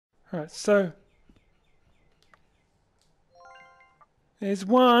Alright, so there's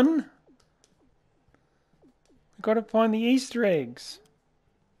one. We've got to find the Easter eggs.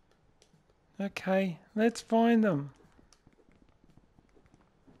 Okay, let's find them.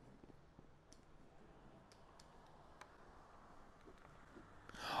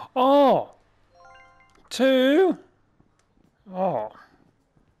 Oh! Two. Oh.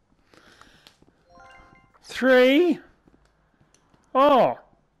 Three. Oh.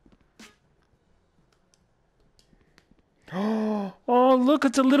 Oh, look,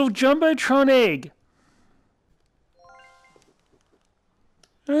 it's a little Jumbotron egg.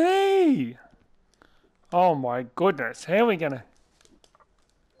 Hey. Oh my goodness, how are we gonna...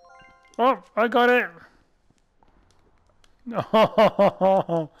 Oh, I got it.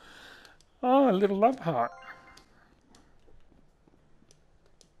 Oh, a little love heart.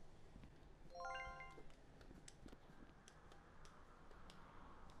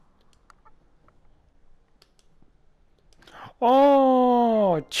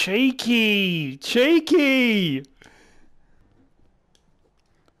 Oh, cheeky, cheeky.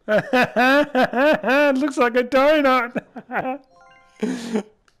 It looks like a donut.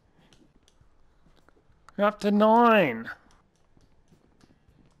 We're up to 9.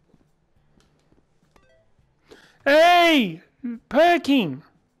 Hey, Perking.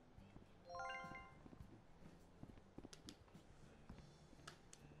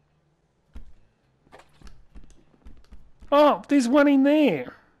 Oh, there's one in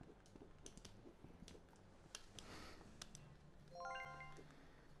there.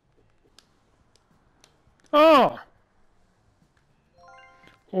 Oh.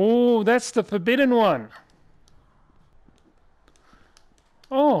 Oh, that's the forbidden one.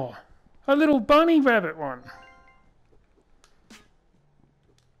 Oh, a little bunny rabbit one.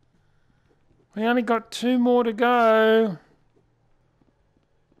 We only got 2 more to go.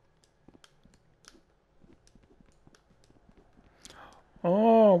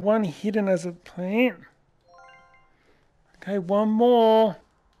 Oh, one hidden as a plant. Okay, one more.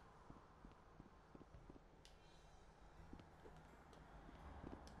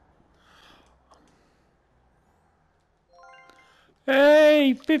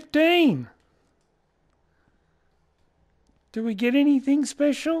 Hey, 15. Do we get anything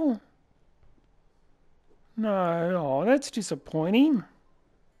special? No, oh, that's disappointing.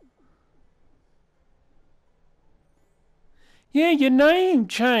 Yeah, your name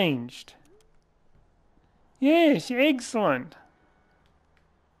changed. Yes, excellent.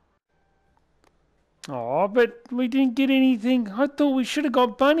 Oh, but we didn't get anything. I thought we should have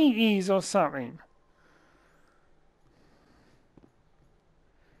got bunny ears or something.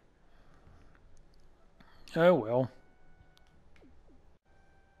 Oh well.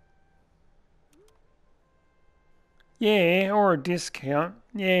 Yeah, or a discount.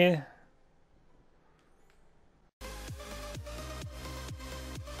 Yeah.